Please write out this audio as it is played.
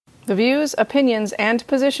The views, opinions, and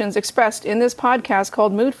positions expressed in this podcast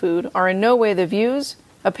called Mood Food are in no way the views,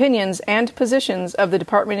 opinions, and positions of the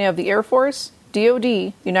Department of the Air Force,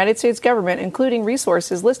 DoD, United States government, including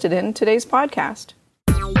resources listed in today's podcast.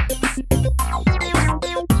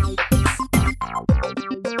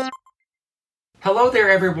 Hello there,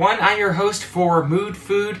 everyone. I'm your host for Mood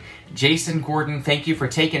Food, Jason Gordon. Thank you for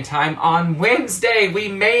taking time on Wednesday. We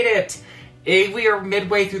made it. We are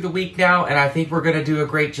midway through the week now, and I think we're going to do a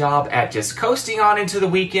great job at just coasting on into the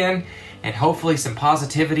weekend, and hopefully some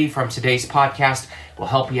positivity from today's podcast will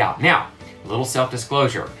help you out. Now, a little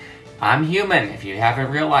self-disclosure. I'm human, if you haven't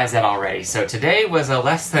realized that already. So today was a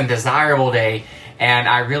less than desirable day, and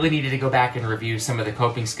I really needed to go back and review some of the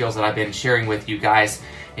coping skills that I've been sharing with you guys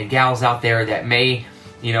and gals out there that may,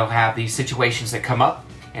 have these situations that come up,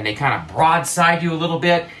 and they kind of broadside you a little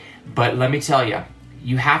bit. But let me tell you,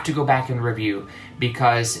 you have to go back and review,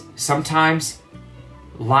 because sometimes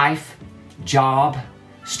life, job,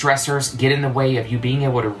 stressors get in the way of you being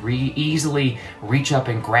able to easily reach up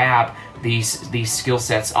and grab these skill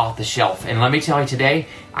sets off the shelf. And let me tell you, today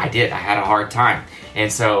I had a hard time,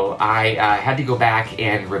 and so I had to go back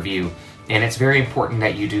and review, and it's very important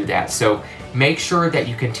that you do that. So make sure that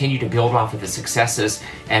you continue to build off of the successes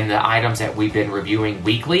and the items that we've been reviewing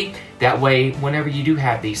weekly. That way, whenever you do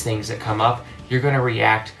have these things that come up, you're going to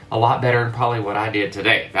react a lot better than probably what I did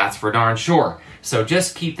today. That's for darn sure. So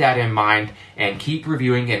just keep that in mind and keep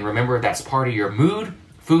reviewing, and remember, that's part of your mood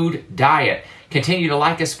food diet. Continue to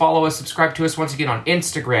like us, follow us, subscribe to us once again on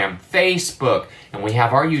Instagram, Facebook, and we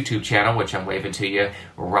have our YouTube channel, which I'm waving to you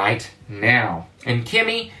right now. And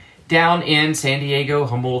Kimmy, down in San Diego,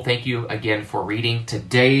 humble, thank you again for reading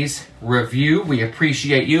today's review. We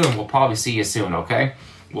appreciate you, and we'll probably see you soon, okay?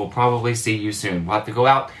 We'll probably see you soon. We'll have to go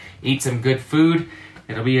out, eat some good food.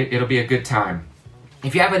 It'll be a good time.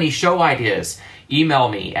 If you have any show ideas, email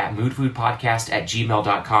me at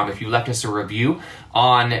moodfoodpodcast@gmail.com. If you left us a review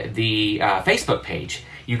on the Facebook page,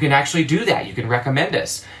 you can actually do that. You can recommend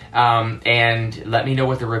us and let me know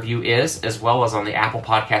what the review is, as well as on the Apple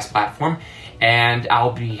Podcast platform. And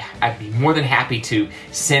I'd be more than happy to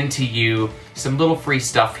send to you some little free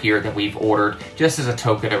stuff here that we've ordered just as a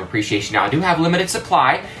token of appreciation. Now, I do have limited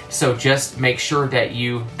supply, so just make sure that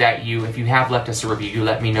if you have left us a review, you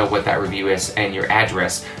let me know what that review is and your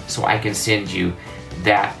address, so I can send you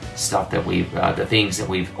that stuff that the things that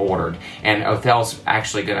we've ordered. And Othel's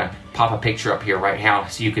actually gonna pop a picture up here right now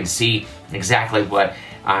so you can see exactly what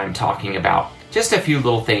I'm talking about. Just a few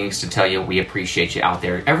little things to tell you we appreciate you out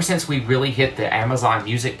there. Ever since we really hit the Amazon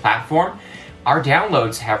Music platform, our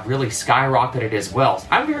downloads have really skyrocketed as well.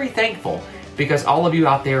 I'm very thankful, because all of you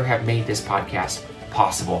out there have made this podcast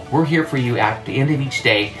possible. We're here for you at the end of each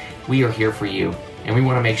day. We are here for you, and we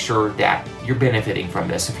want to make sure that you're benefiting from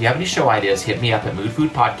this. If you have any show ideas, hit me up at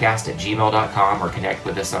moodfoodpodcast@gmail.com or connect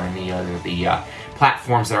with us on any other of the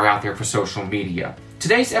platforms that are out there for social media.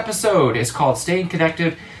 Today's episode is called Staying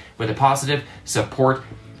Connected with a Positive Support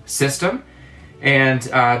System. And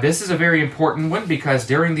this is a very important one, because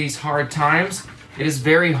during these hard times, it is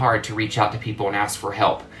very hard to reach out to people and ask for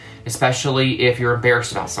help, especially if you're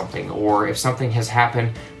embarrassed about something, or if something has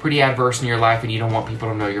happened pretty adverse in your life and you don't want people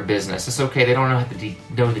to know your business. It's okay, they don't know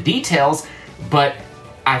the details, but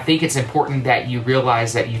I think it's important that you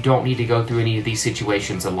realize that you don't need to go through any of these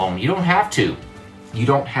situations alone. You don't have to. You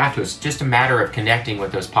don't have to. It's just a matter of connecting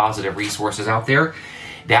with those positive resources out there.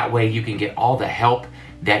 That way you can get all the help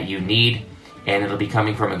that you need, and it'll be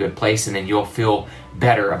coming from a good place, and then you'll feel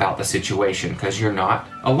better about the situation because you're not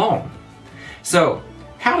alone. So,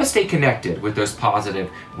 how to stay connected with those positive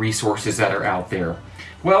resources that are out there?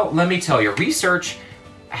 Well, let me tell you, research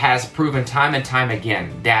has proven time and time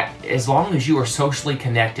again that as long as you are socially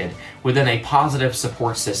connected within a positive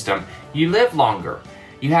support system, you live longer.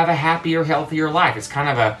 You have a happier, healthier life. It's kind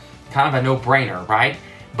of a no-brainer, right?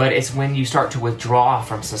 But it's when you start to withdraw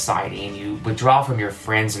from society and you withdraw from your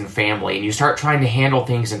friends and family and you start trying to handle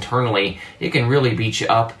things internally, it can really beat you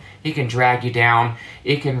up. It can drag you down.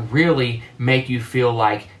 It can really make you feel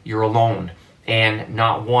like you're alone and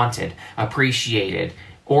not wanted, appreciated,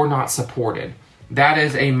 or not supported. That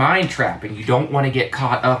is a mind trap, and you don't want to get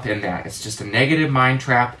caught up in that. It's just a negative mind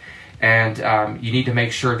trap, and you need to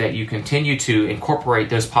make sure that you continue to incorporate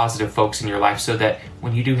those positive folks in your life so that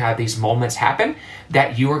when you do have these moments happen,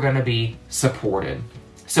 that you are going to be supported.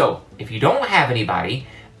 So if you don't have anybody,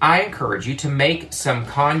 I encourage you to make some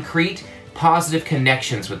concrete, positive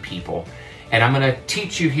connections with people. And I'm going to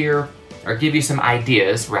teach you here, or give you some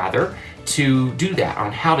ideas, rather, to do that,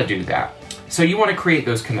 on how to do that. So you want to create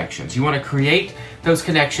those connections. You want to create those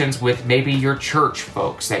connections with maybe your church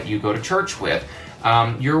folks that you go to church with,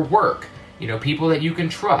 your work, people that you can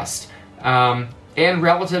trust, and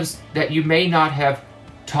relatives that you may not have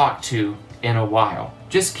talked to in a while.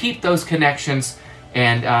 Just keep those connections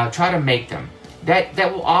and try to make them. That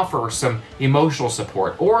will offer some emotional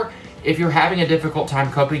support. Or if you're having a difficult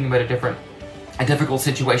time coping with a difficult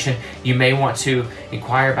situation, you may want to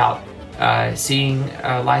inquire about seeing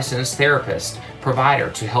a licensed therapist, provider,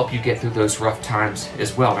 to help you get through those rough times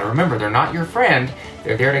as well. And remember, they're not your friend.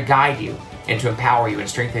 They're there to guide you and to empower you and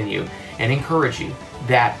strengthen you and encourage you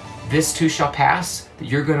that this too shall pass, that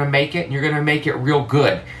you're going to make it, and you're going to make it real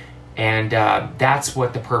good. And that's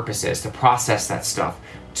what the purpose is, to process that stuff,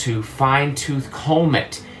 to fine-tooth comb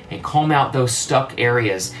it and comb out those stuck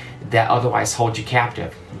areas that otherwise hold you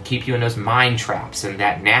captive and keep you in those mind traps and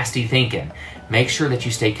that nasty thinking. Make sure that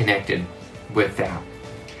you stay connected with that.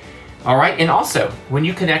 All right, and also, when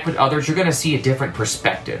you connect with others, you're going to see a different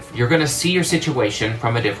perspective. You're going to see your situation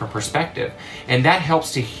from a different perspective, and that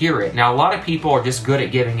helps to hear it. Now, a lot of people are just good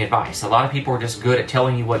at giving advice. A lot of people are just good at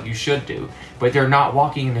telling you what you should do, but they're not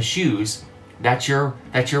walking in the shoes that you're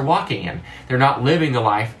walking in. They're not living the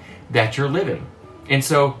life that you're living. And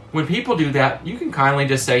so, when people do that, you can kindly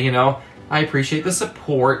just say, I appreciate the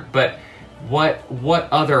support, but what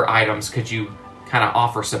other items could you kind of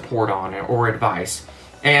offer support on or advice?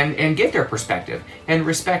 And get their perspective and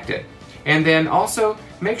respect it. And then also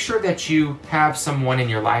make sure that you have someone in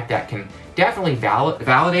your life that can definitely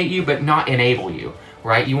validate you, but not enable you,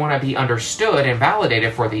 right? You want to be understood and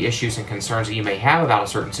validated for the issues and concerns that you may have about a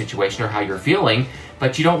certain situation or how you're feeling,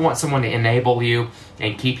 but you don't want someone to enable you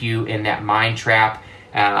and keep you in that mind trap,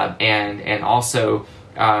 and also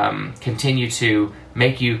continue to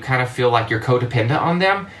make you kind of feel like you're codependent on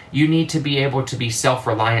them. You need to be able to be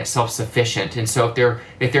self-reliant, self-sufficient. And so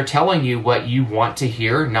if they're telling you what you want to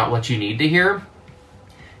hear, not what you need to hear,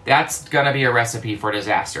 that's going to be a recipe for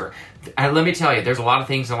disaster. And let me tell you, there's a lot of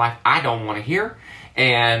things in life I don't want to hear,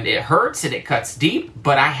 and it hurts and it cuts deep,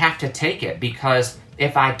 but I have to take it, because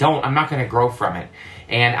if I don't, I'm not going to grow from it.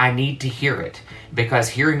 And I need to hear it, because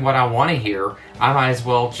hearing what I want to hear, I might as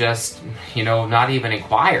well just, not even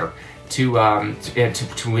inquire to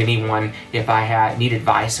anyone if I need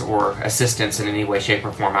advice or assistance in any way, shape,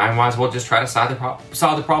 or form. I might as well just try to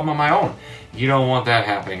solve the problem on my own. You don't want that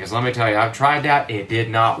happening, because let me tell you, I've tried that. It did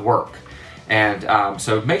not work. And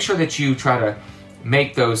so make sure that you try to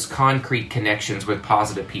make those concrete connections with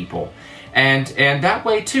positive people. And that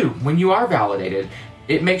way, too, when you are validated,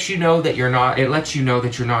 it makes you know that it lets you know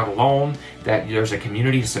that you're not alone, that there's a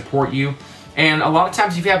community to support you. And a lot of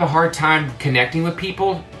times, if you have a hard time connecting with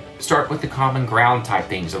people, start with the common ground type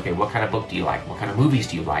things. Okay, what kind of book do you like? What kind of movies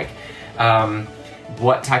do you like?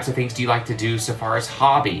 What types of things do you like to do so far as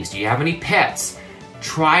hobbies? Do you have any pets?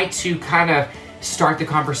 Try to kind of start the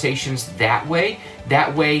conversations that way.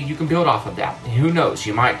 That way you can build off of that. Who knows?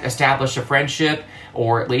 You might establish a friendship,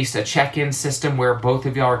 or at least a check-in system where both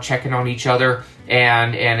of y'all are checking on each other,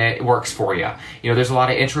 and it works for you. There's a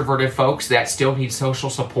lot of introverted folks that still need social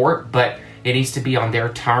support, but it needs to be on their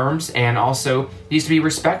terms, and also needs to be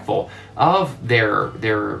respectful of their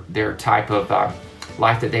type of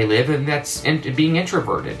life that they live, and that's being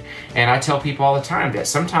introverted. And I tell people all the time that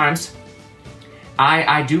sometimes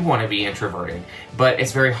I do want to be introverted, but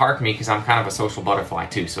it's very hard for me because I'm kind of a social butterfly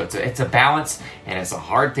too. So it's a balance, and it's a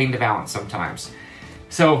hard thing to balance sometimes.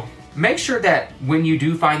 So make sure that when you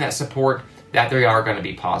do find that support, that they are going to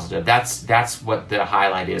be positive. That's what the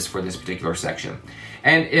highlight is for this particular section.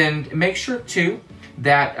 And make sure too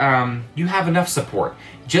that you have enough support.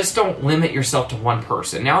 Just don't limit yourself to one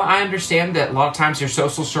person. Now, I understand that a lot of times your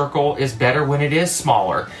social circle is better when it is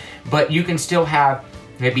smaller, but you can still have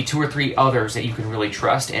maybe 2 or 3 others that you can really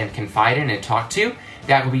trust and confide in and talk to.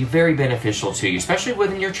 That will be very beneficial to you, especially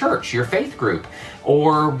within your church, your faith group,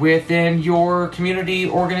 or within your community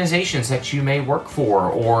organizations that you may work for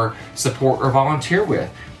or support or volunteer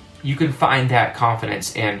with. You can find that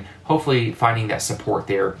confidence and hopefully finding that support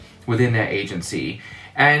there within that agency.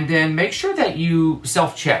 And then make sure that you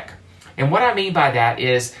self-check. And what I mean by that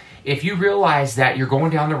is, if you realize that you're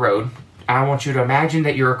going down the road, I want you to imagine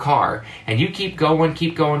that you're a car and you keep going,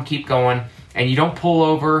 and you don't pull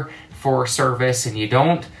over for service, and you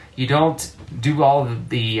don't do all of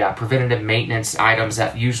the preventative maintenance items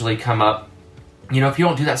that usually come up. If you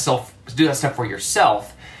don't do that stuff for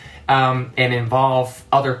yourself, and involve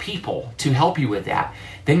other people to help you with that,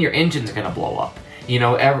 then your engine's going to blow up. You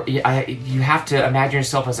have to imagine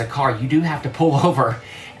yourself as a car. You do have to pull over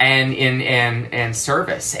and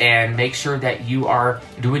service and make sure that you are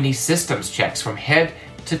doing these systems checks from head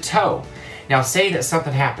to toe. Now, say that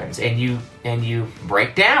something happens and you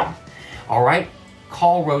break down. All right,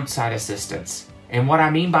 call roadside assistance And what I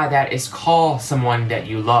mean by that is call someone that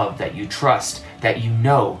you love, that you trust, that you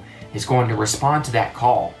know is going to respond to that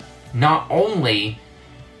call. Not only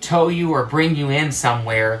tow you or bring you in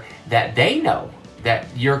somewhere that they know that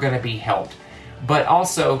you're going to be helped, but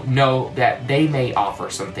also know that they may offer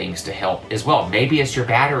some things to help as well. Maybe it's your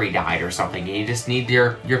battery died or something, and you just need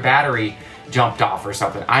your battery jumped off or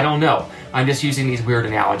something. I don't know. I'm just using these weird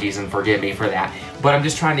analogies, and forgive me for that. But I'm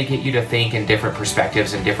just trying to get you to think in different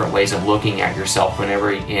perspectives and different ways of looking at yourself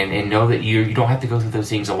whenever, and know that you don't have to go through those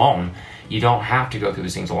things alone. You don't have to go through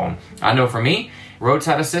those things alone. I know for me,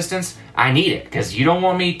 roadside assistance, I need it because you don't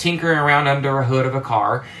want me tinkering around under a hood of a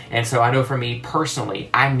car. And so I know for me personally,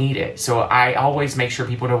 I need it. So I always make sure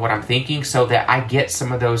people know what I'm thinking so that I get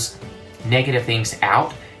some of those negative things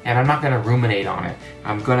out, and I'm not going to ruminate on it.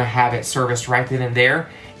 I'm going to have it serviced right then and there.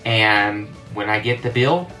 And when I get the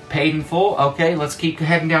bill paid in full, okay, let's keep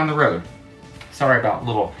heading down the road. Sorry about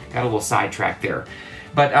got a little sidetracked there.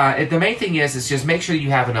 But the main thing is just make sure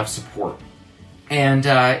you have enough support.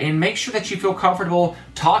 And make sure that you feel comfortable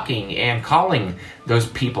talking and calling those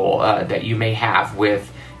people that you may have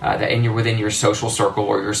with within your social circle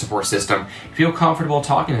or your support system. Feel comfortable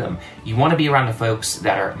talking to them. You want to be around the folks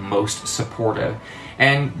that are most supportive.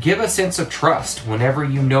 And give a sense of trust whenever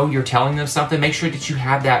you know you're telling them something. Make sure that you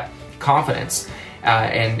have that confidence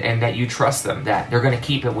and that you trust them, that they're going to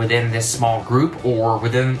keep it within this small group or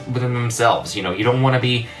within themselves. You know, you don't want to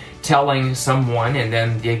be telling someone and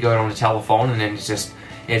then they go on the telephone and then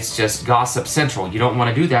it's just gossip central. You don't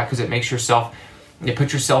want to do that because it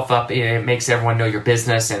put yourself up, and it makes everyone know your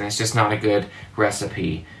business, and it's just not a good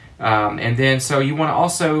recipe. And then so you want to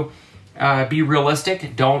also be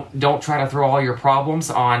realistic. Don't try to throw all your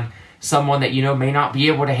problems on someone that you know may not be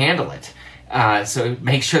able to handle it. So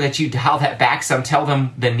make sure that you dial that back some, tell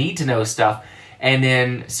them the need to know stuff, and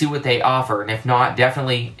then see what they offer. And if not,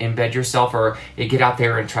 definitely embed yourself or get out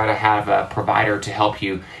there and try to have a provider to help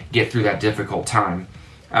you get through that difficult time.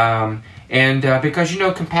 Because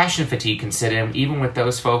compassion fatigue can set in even with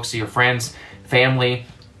those folks, your friends, family,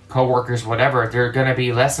 co-workers, whatever. They're going to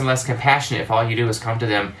be less and less compassionate if all you do is come to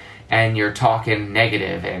them and you're talking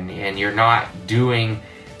negative and you're not doing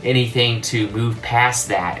anything to move past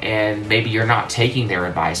that, and maybe you're not taking their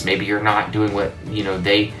advice, maybe you're not doing what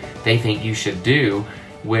they think you should do,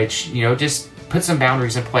 which just put some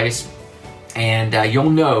boundaries in place, and you'll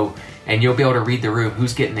know, and you'll be able to read the room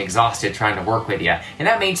who's getting exhausted trying to work with you. And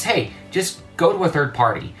that means, hey, just go to a third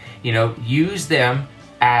party, use them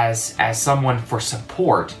as someone for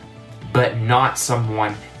support, but not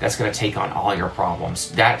someone that's going to take on all your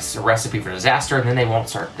problems. That's a recipe for disaster, and then they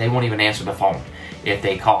won't even answer the phone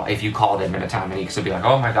if you call them in a time, and you will be like,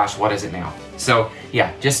 oh my gosh, what is it now? So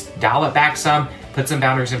yeah, just dial it back some, put some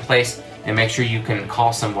boundaries in place, and make sure you can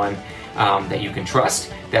call someone that you can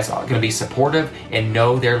trust, that's going to be supportive and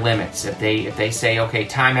know their limits. If they say, okay,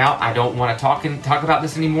 time out, I don't want to talk about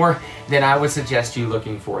this anymore, then I would suggest you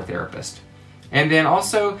looking for a therapist. And then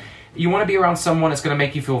also, you want to be around someone that's going to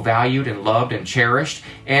make you feel valued and loved and cherished,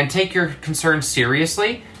 and take your concerns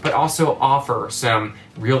seriously, but also offer some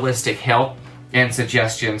realistic help and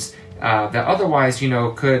suggestions that otherwise,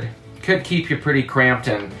 could keep you pretty cramped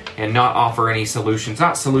and not offer any solutions,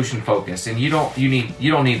 not solution focused. And you don't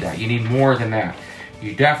need that. You need more than that.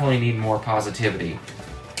 You definitely need more positivity.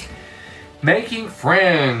 Making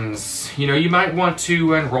friends. You might want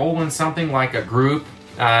to enroll in something like a group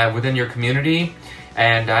within your community.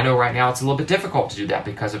 And I know right now it's a little bit difficult to do that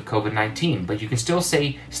because of COVID-19, but you can still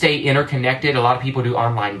stay interconnected. A lot of people do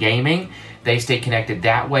online gaming. They stay connected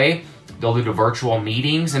that way. They'll do the virtual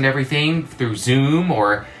meetings and everything through Zoom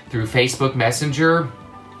or through Facebook Messenger.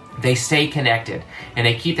 They stay connected and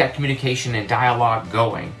they keep that communication and dialogue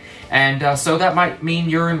going. And so that might mean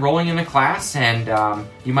you're enrolling in a class, and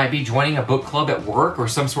you might be joining a book club at work or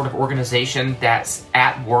some sort of organization that's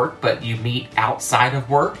at work, but you meet outside of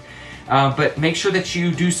work. But make sure that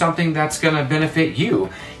you do something that's going to benefit you.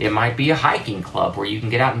 It might be a hiking club where you can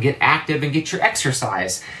get out and get active and get your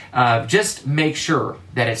exercise. Just make sure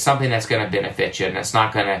that it's something that's going to benefit you and it's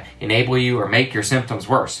not going to enable you or make your symptoms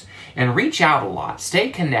worse. And reach out a lot.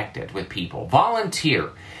 Stay connected with people.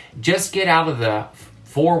 Volunteer. Just get out of the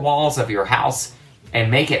four walls of your house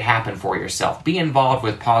and make it happen for yourself. Be involved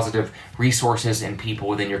with positive resources and people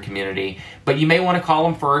within your community. But you may want to call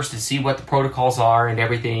them first to see what the protocols are and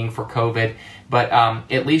everything for COVID. But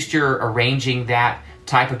at least you're arranging that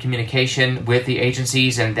type of communication with the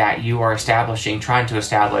agencies, and that you are trying to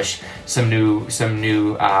establish some new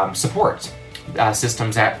support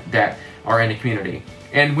systems that are in the community.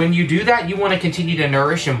 And when you do that, you want to continue to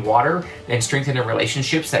nourish and water and strengthen the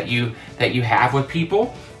relationships that you have with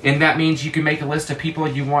people. And that means you can make a list of people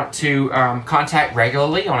you want to contact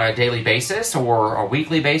regularly on a daily basis or a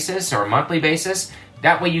weekly basis or a monthly basis.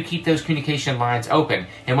 That way you keep those communication lines open.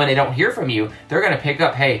 And when they don't hear from you, they're going to pick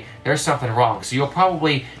up, hey, there's something wrong. So you'll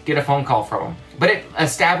probably get a phone call from them. But it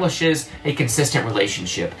establishes a consistent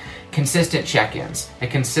relationship, consistent check-ins, a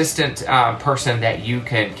consistent person that you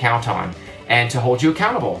can count on and to hold you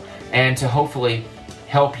accountable and to hopefully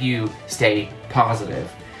help you stay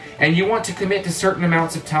positive. And you want to commit to certain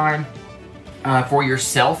amounts of time for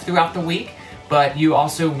yourself throughout the week, but you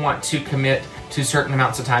also want to commit to certain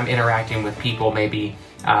amounts of time interacting with people, maybe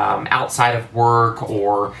outside of work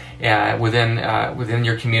or within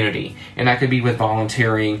your community. And that could be with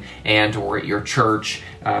volunteering and or at your church,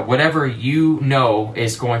 whatever you know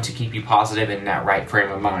is going to keep you positive in that right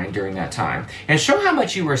frame of mind during that time. And show how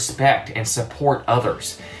much you respect and support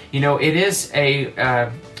others. You know, it is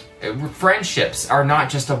friendships are not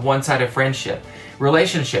just a one-sided friendship.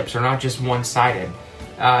 Relationships are not just one-sided.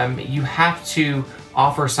 You have to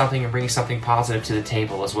offer something and bring something positive to the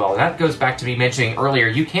table as well. And that goes back to me mentioning earlier,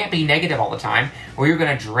 you can't be negative all the time or you're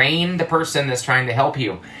going to drain the person that's trying to help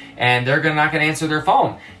you. And they're not going to answer their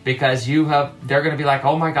phone because they're going to be like,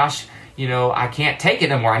 oh my gosh, you know, I can't take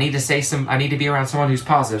it anymore. I need to be around someone who's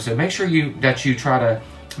positive. So make sure you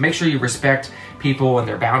respect people and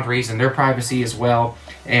their boundaries and their privacy as well,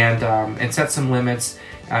 and set some limits,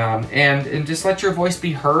 and just let your voice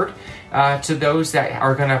be heard to those that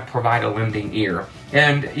are going to provide a lending ear.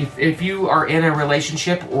 And if you are in a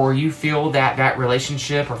relationship or you feel that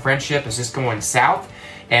relationship or friendship is just going south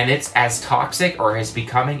and it's as toxic or is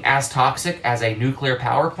becoming as toxic as a nuclear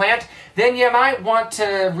power plant, then you might want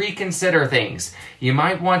to reconsider things. You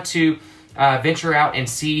might want to venture out and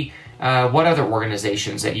see what other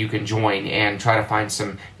organizations that you can join and try to find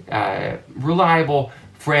some reliable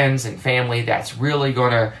friends and family that's really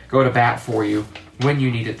going to go to bat for you when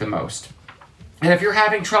you need it the most. And if you're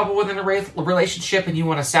having trouble within a relationship and you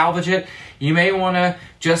want to salvage it, you may want to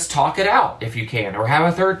just talk it out if you can, or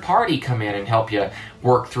have a third party come in and help you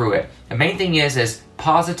work through it. The main thing is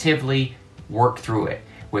positively work through it.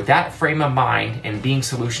 With that frame of mind and being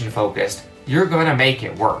solution focused, you're going to make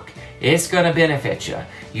it work. It's going to benefit you.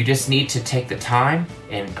 You just need to take the time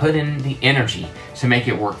and put in the energy to make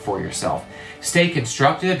it work for yourself. Stay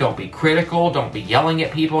constructive. Don't be critical. Don't be yelling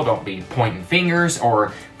at people. Don't be pointing fingers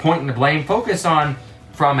or pointing the blame. Focus on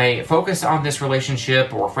this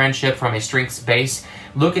relationship or friendship from a strengths base.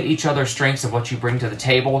 Look at each other's strengths and what you bring to the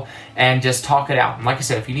table and just talk it out. And like I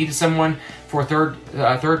said, if you needed someone for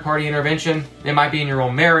third party intervention, it might be in your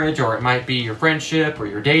own marriage, or it might be your friendship or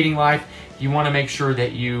your dating life. You want to make sure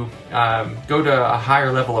that you go to a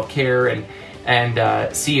higher level of care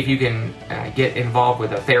and see if you can get involved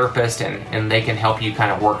with a therapist and they can help you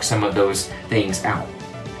kind of work some of those things out.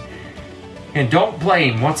 And don't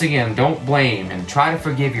blame, once again, don't blame, and try to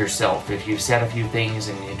forgive yourself if you've said a few things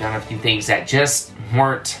and you've done a few things that just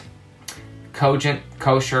weren't cogent,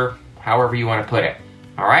 kosher, however you want to put it.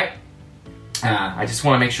 All right? I just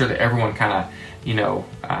want to make sure that everyone kind of,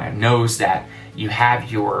 knows that you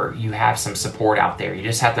have some support out there. You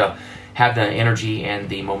just have to have the energy and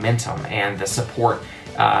the momentum and the support,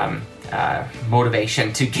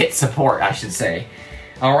 motivation to get support, I should say.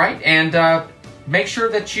 All right? And make sure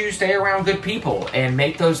that you stay around good people and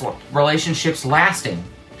make those relationships lasting,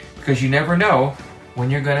 because you never know when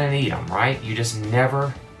you're going to need them, right? You just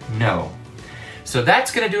never know. So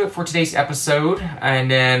that's going to do it for today's episode. And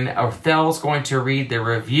then Othel's going to read the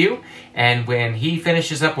review. And when he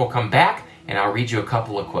finishes up, we'll come back and I'll read you a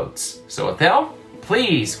couple of quotes. So Othel,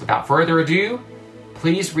 please, without further ado,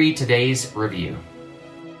 please read today's review.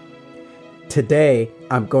 Today,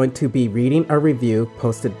 I'm going to be reading a review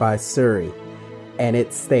posted by Suri. And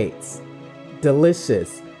it states,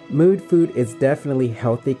 delicious. Mood food is definitely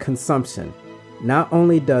healthy consumption. Not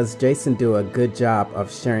only does Jason do a good job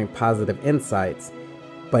of sharing positive insights,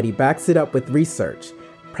 but he backs it up with research,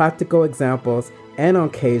 practical examples, and on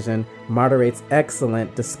occasion moderates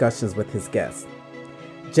excellent discussions with his guests.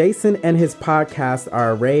 Jason and his podcast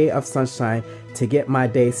are a ray of sunshine to get my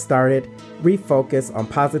day started, refocus on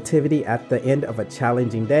positivity at the end of a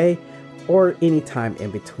challenging day, or any time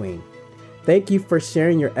in between. Thank you for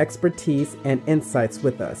sharing your expertise and insights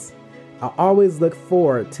with us. I always look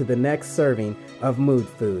forward to the next serving of Mood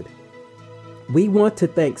Food. We want to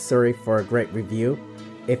thank Suri for a great review.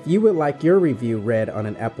 If you would like your review read on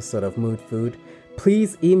an episode of Mood Food,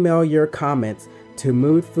 please email your comments to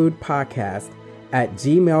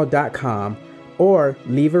moodfoodpodcast@gmail.com or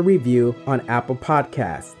leave a review on Apple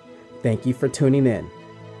Podcasts. Thank you for tuning in.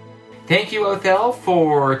 Thank you, Othel,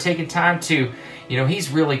 for taking time to, he's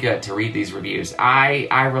really good to read these reviews.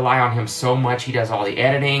 I rely on him so much. He does all the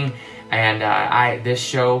editing, and this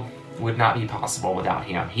show would not be possible without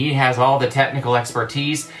him. He has all the technical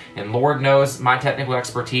expertise, and Lord knows my technical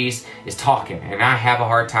expertise is talking, and I have a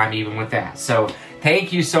hard time even with that. So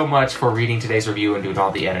thank you so much for reading today's review and doing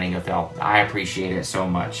all the editing, Othel. I appreciate it so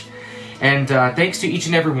much. And thanks to each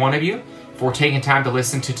and every one of you for taking time to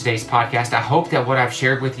listen to today's podcast. I hope that what I've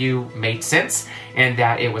shared with you made sense and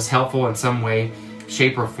that it was helpful in some way,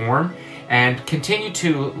 shape, or form. And continue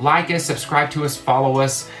to like us, subscribe to us, follow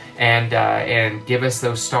us, and give us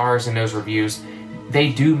those stars and those reviews. They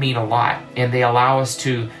do mean a lot, and they allow us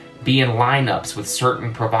to be in lineups with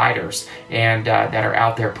certain providers and that are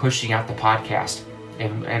out there pushing out the podcast.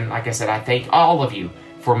 And like I said, I thank all of you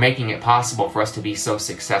for making it possible for us to be so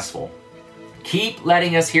successful. Keep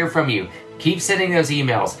letting us hear from you. Keep sending those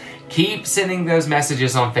emails. Keep sending those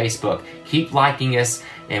messages on Facebook. Keep liking us,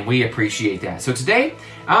 and we appreciate that. So today,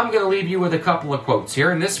 I'm going to leave you with a couple of quotes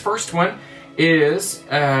here. And this first one is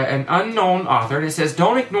an unknown author, and it says,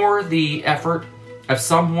 "Don't ignore the effort of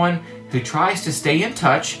someone who tries to stay in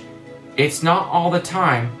touch. It's not all the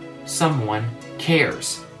time someone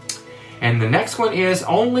cares." And the next one is,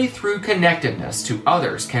 "Only through connectedness to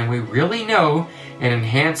others can we really know and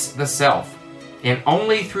enhance the self. And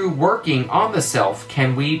only through working on the self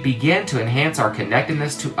can we begin to enhance our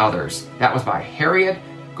connectedness to others." That was by Harriet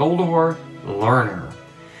Goldor Lerner.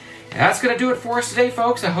 And that's going to do it for us today,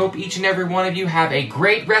 folks. I hope each and every one of you have a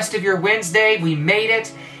great rest of your Wednesday. We made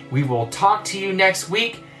it. We will talk to you next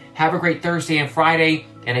week. Have a great Thursday and Friday.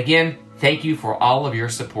 And again, thank you for all of your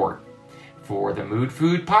support. For the Mood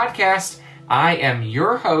Food Podcast, I am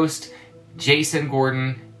your host, Jason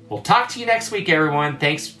Gordon. We'll talk to you next week, everyone.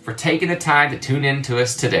 Thanks for taking the time to tune in to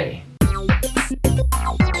us today.